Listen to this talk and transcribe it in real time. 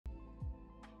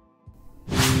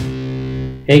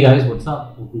Hey guys, what's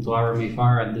up? Welcome to RMA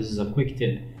Fire, and this is a quick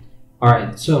tip.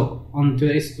 Alright, so on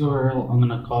today's tutorial, I'm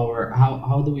gonna cover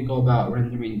how do we go about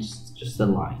rendering just the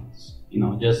lines.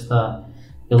 Just the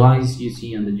lines you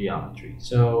see on the geometry.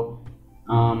 So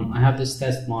I have this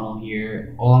test model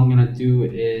here. All I'm gonna do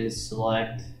is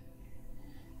select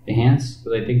the hands,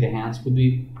 because I think the hands would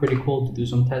be pretty cool to do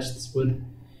some tests with.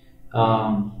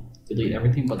 Delete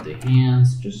everything but the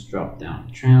hands, just drop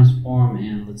down transform,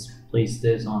 and let's place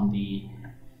this on the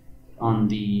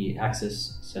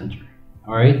axis center.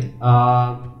 All right,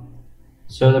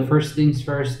 so the first things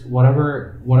first,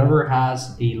 whatever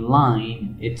has a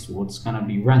line, it's what's gonna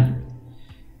be rendered.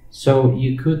 So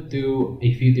you could do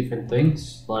a few different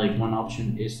things. Like one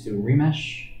option is to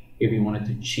remesh if you wanted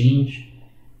to change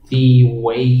the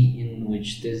way in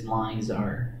which these lines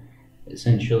are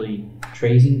essentially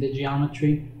tracing the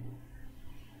geometry.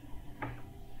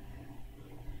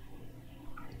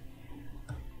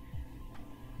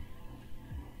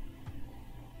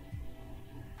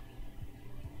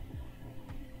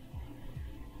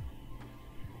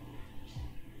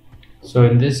 So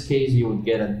in this case, you would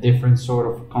get a different sort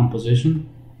of composition.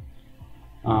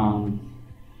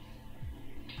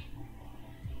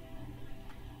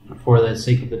 For the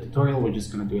sake of the tutorial, we're just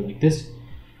gonna do it like this.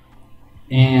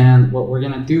 And what we're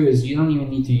gonna do is, you don't even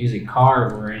need to use a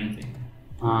carve or anything.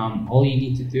 All you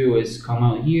need to do is come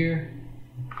out here,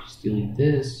 just delete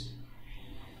this,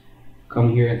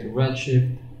 come here into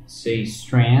Redshift, say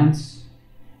strands,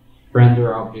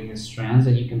 render object as strands,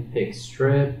 and you can pick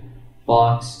strip,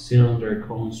 box, cylinder,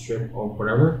 cone, strip, or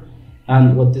whatever.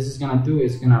 And what this is gonna do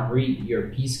is gonna read your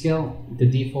P scale. The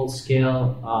default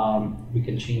scale we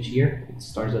can change here. It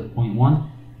starts at 0.1,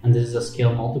 and this is a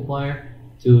scale multiplier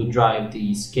to drive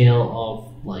the scale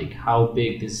of like how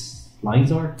big these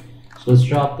lines are. So let's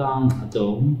drop down a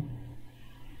dome.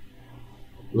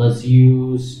 Let's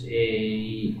use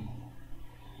a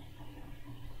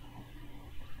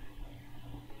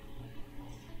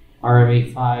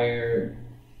RMA Fire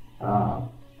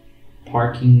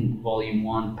parking volume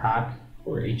 1 pack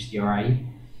or HDRI.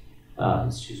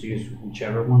 Let's just use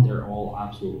whichever one. They're all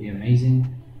absolutely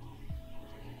amazing.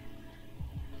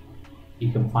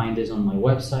 You can find this on my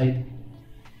website.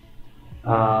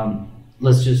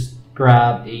 Let's just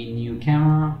grab a new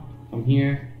camera from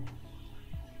here.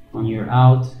 On your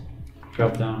out,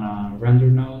 drop down a render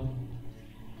node,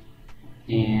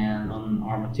 and on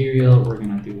our material we're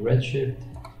gonna do Redshift.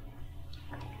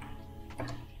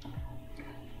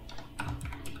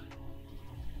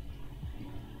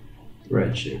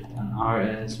 Redshift and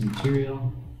RS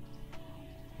material,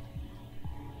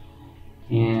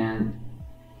 and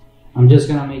I'm just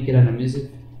gonna make it an emissive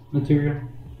material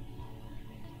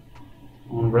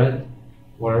on red,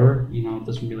 whatever, it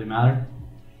doesn't really matter.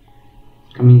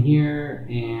 Come in here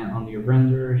and on your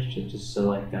render, just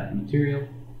select that material,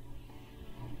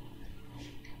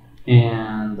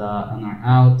 and on our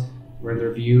out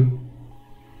render view,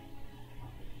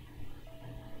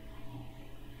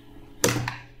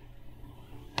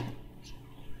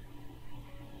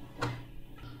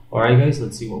 alright guys,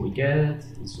 let's see what we get.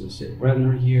 Let's just hit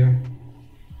render here.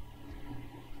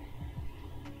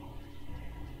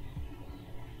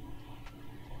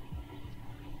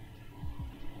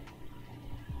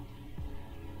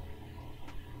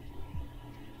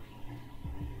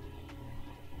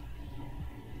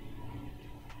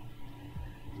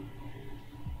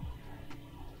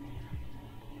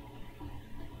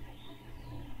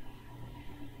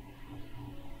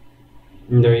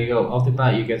 And there you go. Off the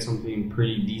bat, you get something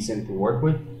pretty decent to work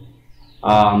with.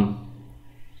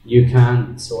 You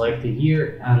can select it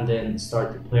here and then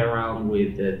start to play around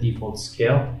with the default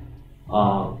scale.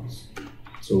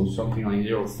 So something like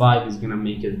 0.5 is going to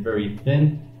make it very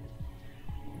thin.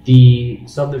 The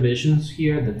subdivisions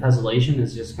here, the tessellation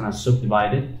is just going to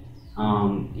subdivide it.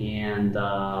 And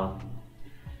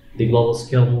the global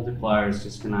scale multiplier is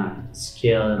just going to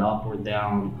scale it up or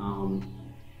down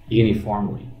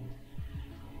uniformly.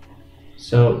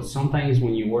 So sometimes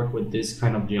when you work with this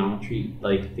kind of geometry,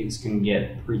 like things can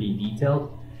get pretty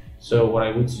detailed. So what I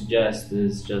would suggest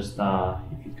is just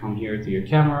if you come here to your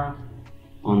camera,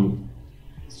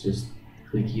 let's just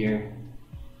click here,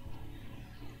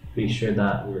 make sure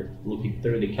that we're looking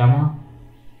through the camera.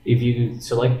 If you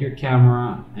select your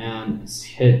camera and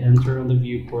hit enter on the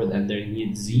viewport and then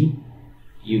hit Z,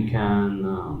 you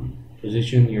can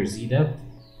position your Z depth,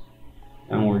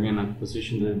 and we're gonna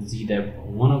position the Z depth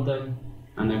on one of them.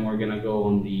 And then we're gonna go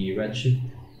on the Redshift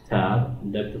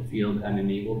tab, depth of field, and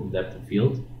enable the depth of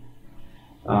field.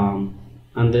 And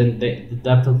then the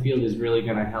depth of field is really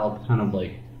gonna help kind of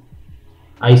like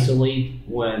isolate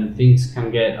when things can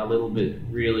get a little bit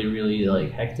really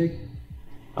like hectic.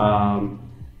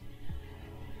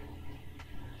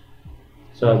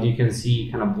 So as you can see,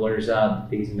 it kind of blurs out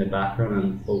things in the background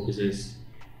and focuses,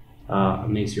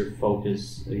 makes your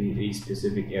focus a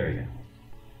specific area.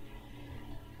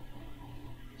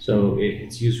 So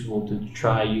it's useful to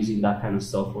try using that kind of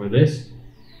stuff for this.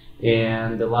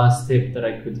 And the last tip that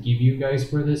I could give you guys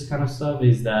for this kind of stuff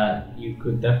is that you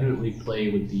could definitely play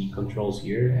with the controls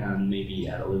here and maybe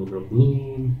add a little bit of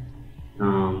bloom.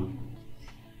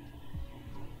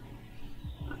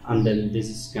 And then this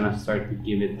is gonna start to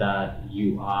give it that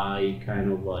UI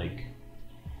kind of like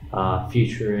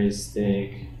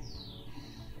futuristic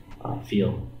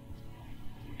feel.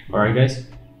 Alright guys,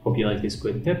 hope you like this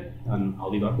quick tip, and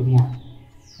I'll be back with more.